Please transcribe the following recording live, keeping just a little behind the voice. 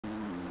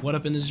What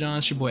up in this John?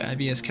 It's your boy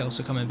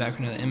IBSKELSO coming back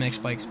with another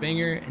MX Bikes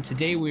banger, and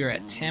today we are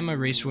at Tama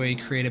Raceway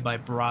created by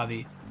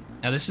BROVI.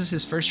 Now this is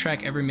his first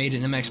track ever made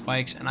in MX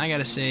Bikes, and I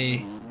gotta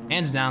say,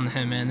 hands down to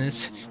him, man,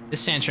 this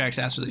sand track's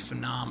absolutely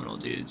phenomenal,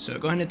 dude. So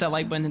go ahead and hit that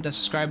like button, hit that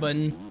subscribe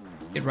button,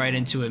 get right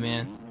into it,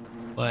 man.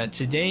 But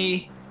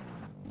today,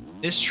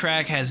 this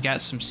track has got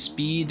some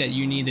speed that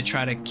you need to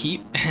try to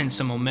keep and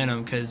some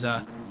momentum, because you're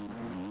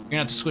gonna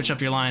have to switch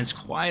up your lines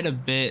quite a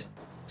bit.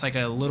 It's like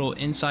a little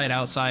inside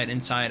outside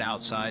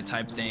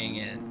type thing,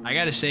 and I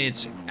gotta say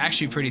it's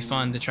actually pretty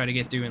fun to try to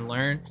get through and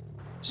learn.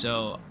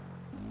 So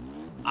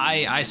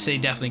I say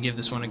definitely give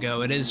this one a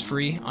go. It is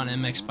free on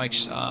MX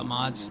Bikes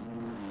mods.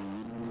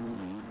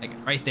 Like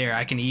right there,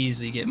 I can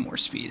easily get more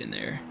speed in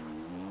there.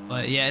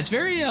 But yeah, it's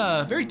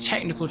very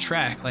technical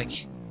track.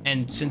 Like,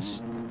 and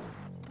since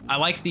I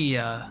like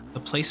the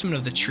placement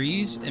of the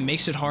trees, it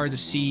makes it hard to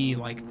see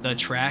like the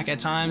track at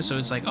times. So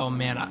it's like, oh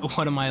man,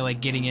 what am I like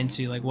getting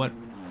into? Like what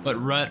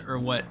rut, or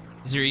what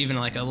is there even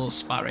like a little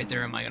spot right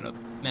there am I gonna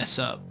mess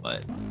up?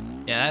 But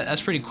yeah,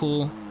 that's pretty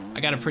cool. I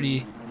got a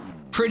pretty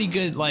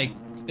good like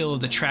feel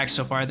of the track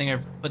so far. I think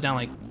I've put down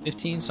like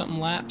 15 something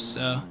laps,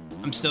 so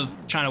I'm still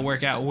trying to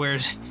work out where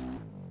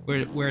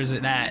is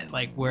it at,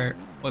 like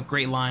what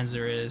great lines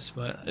there is.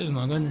 But oh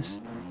my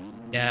goodness,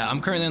 yeah, I'm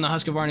currently on the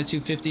HUSQVARNA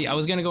 250. I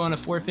was gonna go on a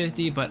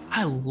 450, but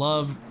I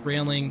love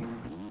railing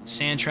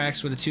sand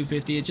tracks with a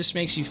 250. It just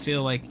makes you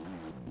feel like,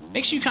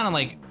 makes you kind of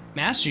like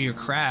master your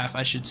craft,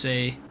 I should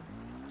say,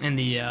 in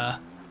the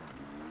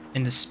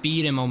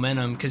speed and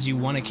momentum, because you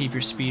want to keep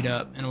your speed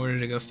up in order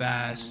to go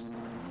fast.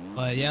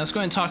 But yeah, let's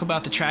go ahead and talk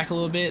about the track a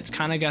little bit. It's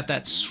kind of got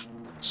that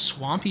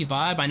swampy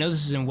vibe. I know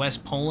this is in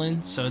West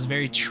Poland, so it's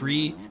very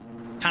tree,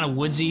 kind of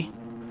woodsy.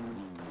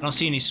 I don't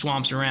see any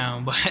swamps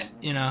around, but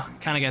you know,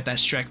 kind of got that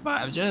Shrek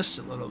vibe just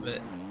a little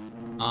bit.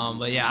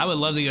 But yeah, I would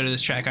love to go to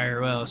this track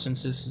IRL,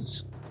 since this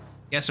is,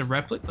 I guess, a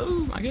replica.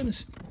 Oh my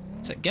goodness.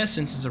 I guess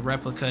since it's a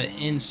replica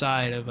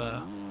inside of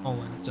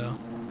Poland, so.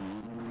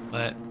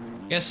 But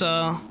I guess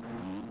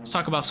let's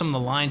talk about some of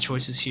the line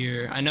choices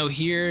here. I know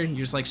here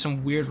there's like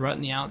some weird rut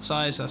in the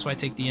outside, so that's why I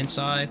take the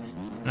inside,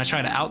 and I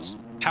try to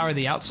power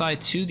the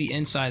outside to the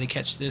inside to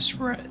catch this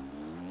rut.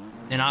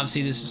 And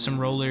obviously this is some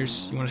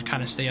rollers. You want to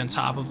kind of stay on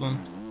top of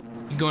them.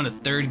 You go into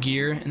third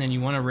gear, and then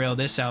you want to rail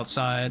this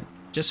outside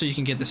just so you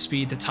can get the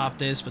speed to top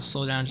this, but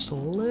slow down just a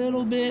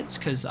little bit,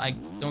 because I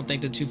don't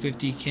think the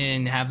 250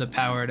 can have the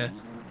power to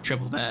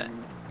triple that.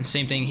 And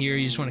same thing here,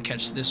 you just want to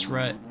catch this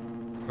rut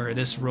or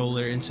this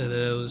roller into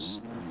those.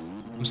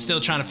 I'm still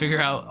trying to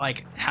figure out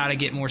like how to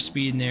get more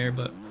speed in there,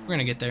 but we're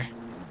gonna get there.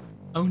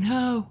 Oh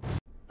no,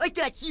 I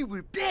thought you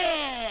were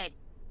bad.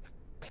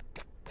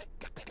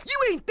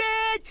 You ain't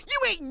bad, you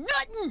ain't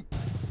nothing.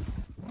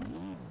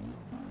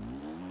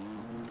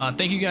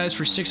 Thank you guys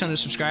for 600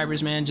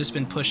 subscribers, man. Just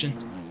been pushing.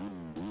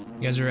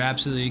 You guys are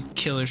absolutely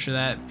killers for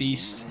that.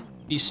 Beast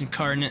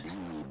incarnate.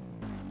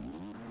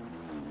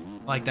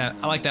 I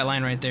like that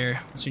line right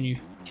there. That's when you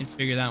can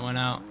figure that one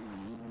out.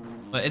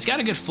 But it's got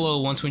a good flow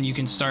once when you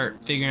can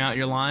start figuring out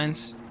your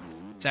lines.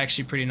 It's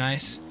actually pretty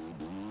nice.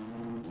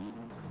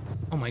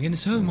 Oh my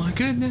goodness, oh my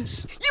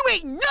goodness. You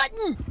ain't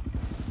nothing.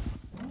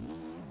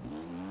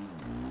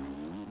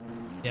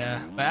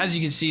 Yeah, but as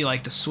you can see,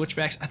 like the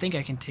switchbacks, I think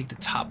I can take the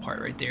top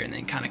part right there and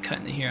then kind of cut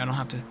into here. I don't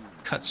have to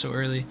cut so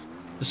early.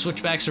 The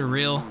switchbacks are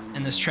real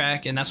in this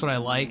track, and that's what I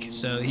like.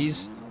 So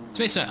it's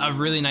made a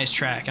really nice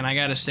track, and I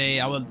gotta say,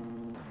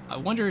 I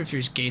wonder if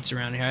there's gates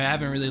around here. I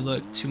haven't really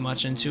looked too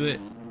much into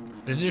it,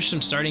 but if there's some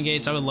starting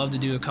gates, I would love to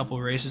do a couple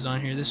of races on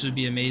here. This would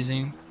be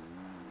amazing.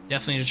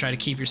 Definitely to try to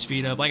keep your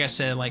speed up. Like I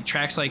said, like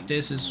tracks like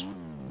this is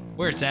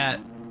where it's at.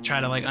 Try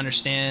to like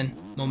understand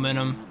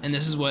momentum, and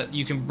this is what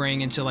you can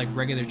bring into like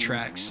regular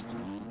tracks.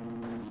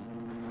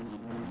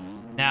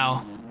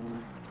 Now,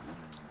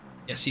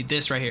 yeah, see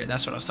this right here,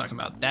 that's what I was talking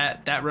about.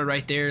 That road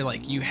right there,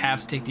 like you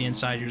have to take the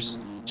inside. There's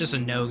just a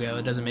no-go.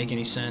 It doesn't make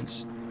any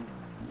sense.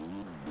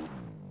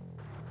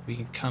 We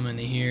can come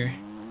into here.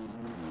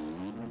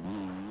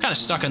 Kind of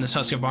stuck on this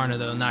HUSQVARNA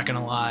though, not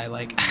gonna lie.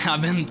 Like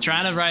I've been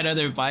trying to ride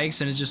other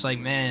bikes, and it's just like,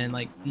 man,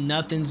 like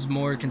nothing's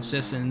more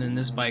consistent than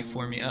this bike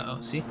for me.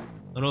 Uh-oh, see?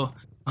 Little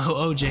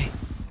OJ.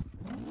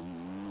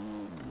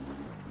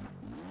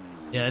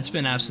 Yeah, it's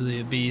been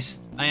absolutely a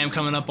beast. I am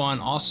coming up on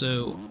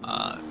also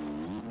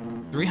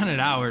 300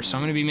 hours, so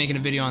I'm gonna be making a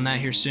video on that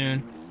here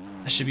soon.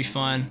 That should be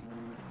fun.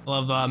 I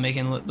love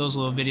making those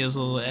little videos,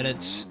 little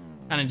edits,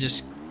 kind of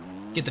just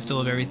get the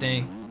feel of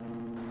everything.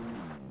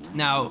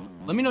 Now,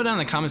 let me know down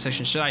in the comment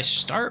section, should I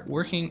start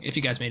working, if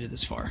you guys made it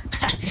this far.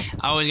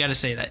 I always got to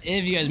say that,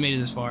 if you guys made it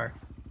this far,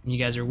 and you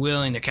guys are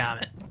willing to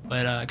comment.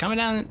 But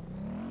comment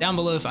down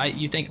below if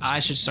you think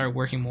I should start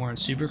working more on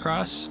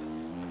Supercross,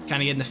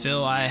 kind of getting the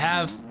feel. I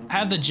have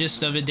the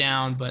gist of it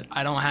down, but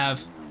I don't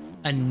have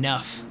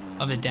enough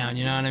of it down,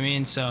 you know what I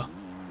mean? So I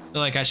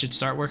feel like I should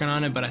start working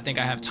on it, but I think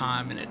I have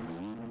time in it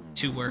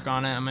to work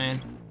on it, I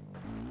mean.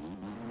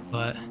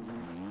 But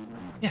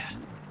yeah,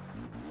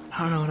 I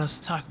don't know what else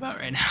to talk about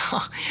right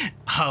now.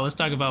 Oh, let's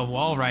talk about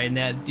wall riding.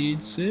 That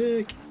dude's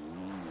sick.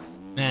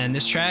 Man,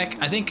 this track,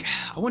 I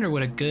wonder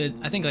what I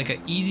think like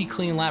an easy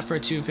clean lap for a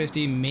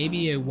 250,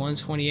 maybe a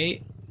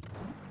 128,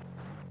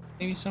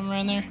 maybe somewhere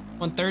around there,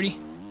 130.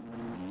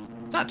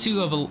 It's not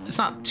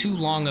too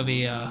long of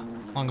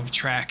a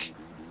track.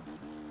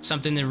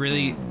 Something to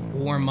really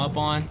warm up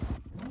on,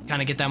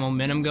 kind of get that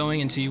momentum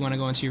going until you want to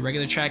go into your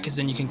regular track, because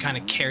then you can kind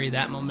of carry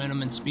that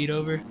momentum and speed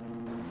over.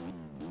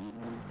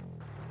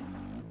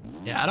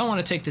 Yeah, I don't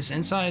want to take this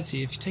inside.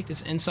 See, if you take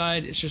this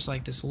inside, it's just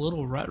like this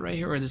little rut right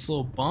here, or this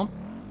little bump.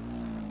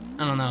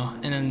 I don't know.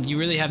 And then you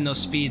really have no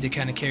speed to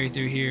kind of carry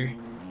through here.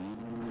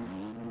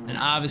 And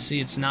obviously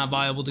it's not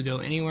viable to go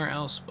anywhere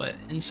else but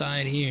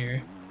inside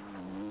here.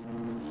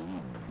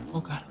 Oh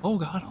god, oh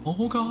god,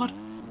 oh god.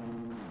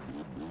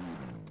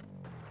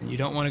 And you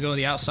don't want to go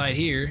the outside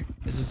here,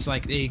 because it's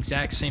like the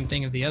exact same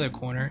thing of the other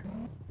corner.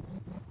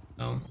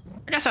 So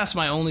I guess that's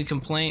my only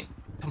complain,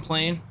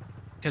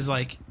 because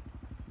like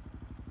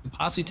you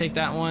possibly take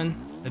that one,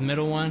 the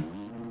middle one,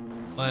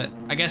 but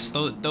I guess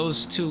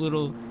those two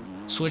little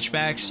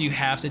switchbacks you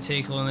have to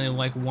take only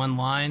like one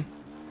line.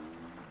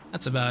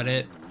 That's about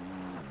it.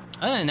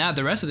 Other than that,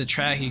 the rest of the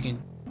track you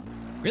can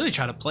really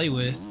try to play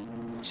with,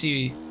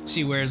 see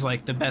where's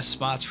like the best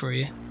spots for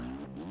you.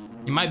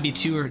 You might be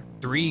 2 or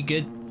 3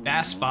 good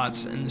fast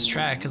spots in this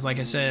track, because like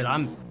I said,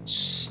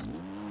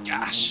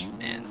 gosh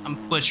man,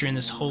 I'm butchering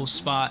this whole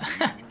spot.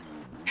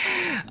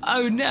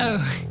 Oh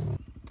no.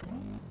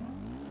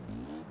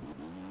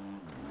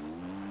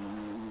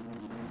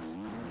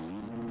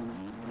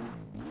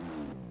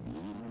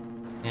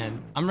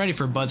 And I'm ready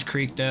for Budds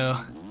Creek though.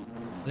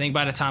 I think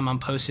by the time I'm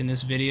posting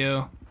this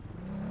video,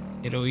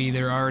 it'll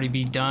either already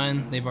be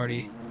done, they've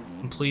already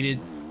completed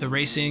the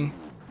racing,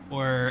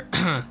 or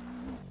I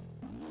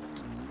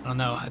don't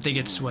know, I think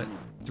it's what,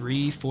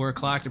 3-4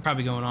 o'clock. They're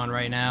probably going on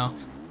right now.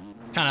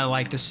 Kind of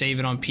like to save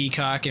it on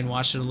Peacock and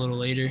watch it a little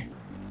later,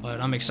 but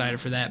I'm excited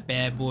for that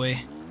bad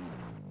boy.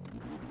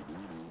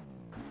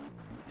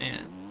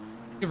 And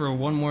give her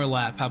one more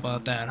lap, how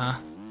about that, huh?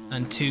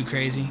 Nothing too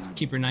crazy,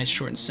 keep her nice,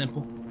 short, and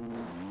simple.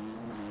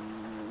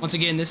 Once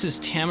again, this is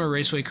Tama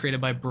Raceway, created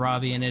by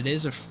BROVI, and it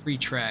is a free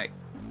track.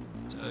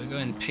 So go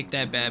ahead and pick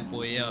that bad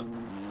boy up.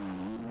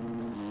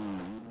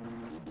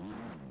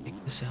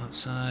 Take this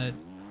outside.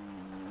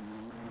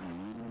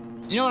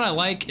 You know what I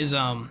like is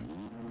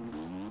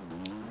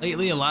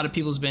lately a lot of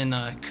people's been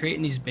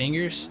creating these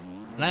bangers,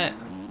 and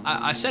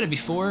I said it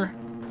before,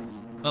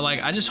 but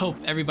like I just hope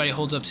everybody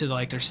holds up to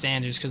like their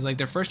standards, because like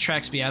their first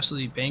tracks be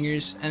absolutely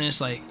bangers, and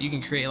it's like you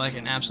can create like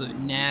an absolute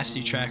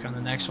nasty track on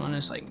the next one.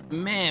 It's like,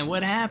 man,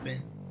 what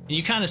happened? And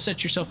you kind of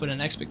set yourself with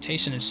an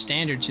expectation and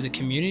standard to the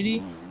community,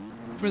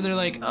 where they're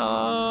like,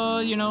 oh,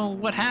 you know,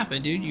 what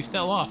happened, dude? You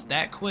fell off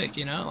that quick,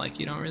 you know? Like,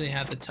 you don't really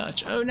have to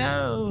touch. Oh,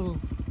 no!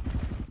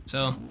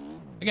 So,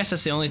 I guess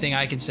that's the only thing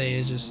I can say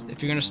is just,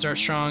 if you're going to start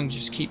strong,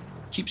 just keep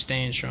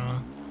staying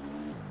strong.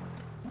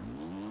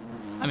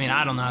 I mean,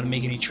 I don't know how to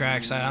make any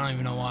tracks. I don't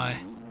even know why.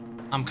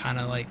 I'm kind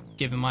of like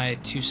giving my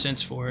 2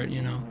 cents for it,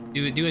 you know?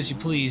 Do as you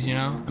please, you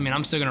know? I mean,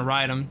 I'm still going to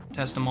ride them,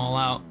 test them all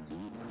out.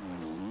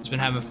 Just been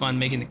having fun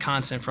making the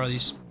content for all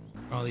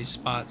these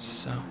spots,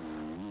 so.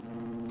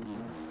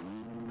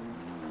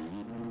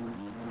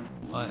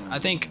 But I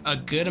think a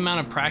good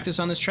amount of practice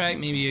on this track,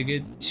 maybe a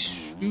good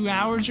 2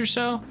 hours or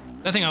so.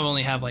 I think I've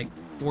only have like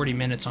 40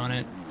 minutes on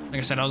it. Like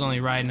I said, I was only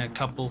riding a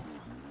couple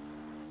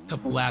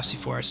laps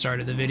before I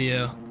started the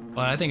video.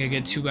 But I think a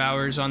good 2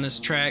 hours on this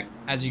track.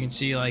 As you can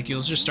see, like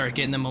you'll just start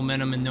getting the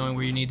momentum and knowing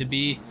where you need to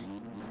be.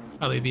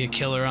 Probably be a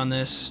killer on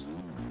this.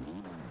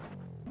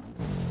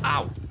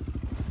 Ow.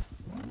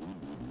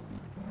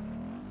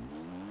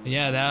 But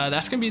yeah,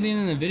 that's gonna be the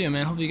end of the video,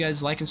 man. Hope you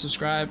guys like and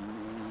subscribe.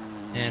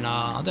 And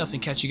I'll definitely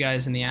catch you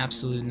guys in the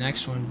absolute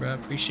next one, bro.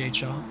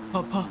 Appreciate y'all.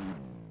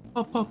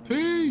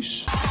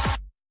 Peace.